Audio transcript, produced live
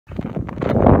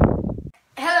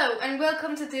Hello and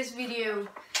welcome to this video.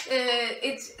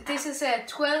 This is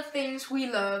 12 things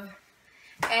we love.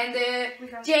 And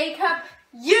Jacob,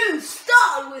 you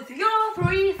start with your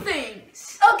 3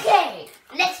 things. Okay,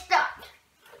 let's start.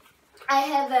 I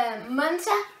have a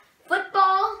Monza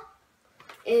football.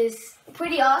 Is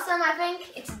pretty awesome, I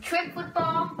think. It's a trick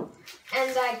football.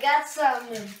 And I got some,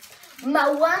 my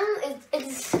one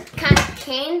is kind of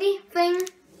candy thing.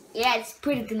 Yeah, it's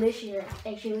pretty delicious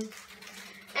actually.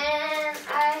 And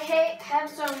I have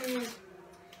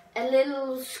a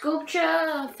little sculpture,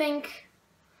 I think.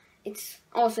 It's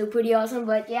also pretty awesome,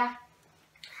 but yeah.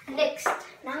 Next,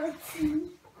 now let's see.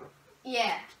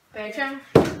 Yeah, Bertrand.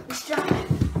 We start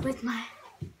with my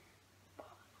ball.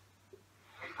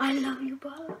 I love you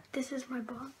ball. This is my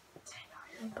ball.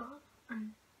 My ball.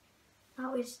 And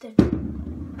now it's the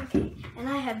okay. And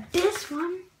I have this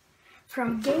one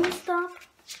from GameStop.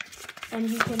 And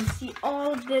you can see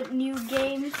all the new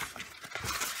games.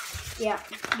 Yeah,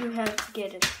 you have to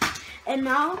get it. And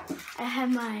now I have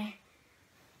my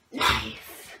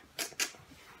knife.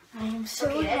 I am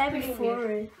so happy for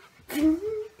it.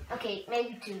 Okay,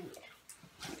 maybe 2.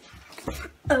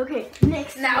 Okay,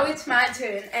 next. Now it's my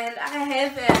turn, and I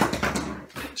have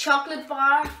a chocolate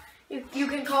bar. You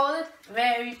can call it.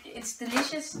 It's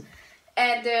delicious,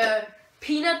 and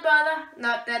peanut butter.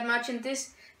 Not that much in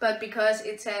this, but because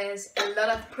it has a lot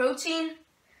of protein.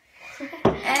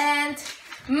 And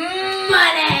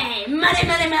money!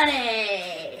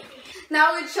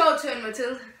 Now it's your turn,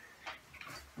 Mathilde.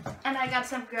 And I got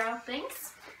some girl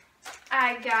things.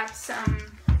 I got some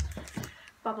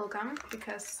bubble gum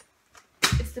because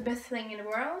it's the best thing in the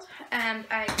world. And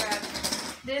I got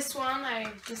this one.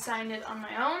 I designed it on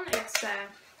my own. It's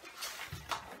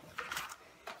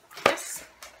this.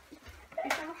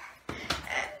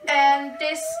 And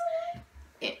this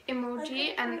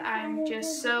emoji, and I'm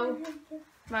just so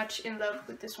much in love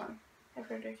with this one. Hi,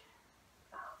 Frederick.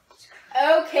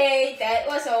 Okay, that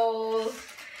was all.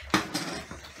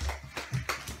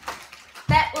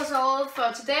 That was all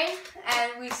for today,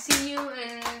 and we see you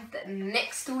in the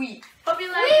next week. Hope you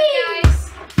like it,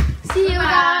 guys. See you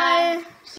guys.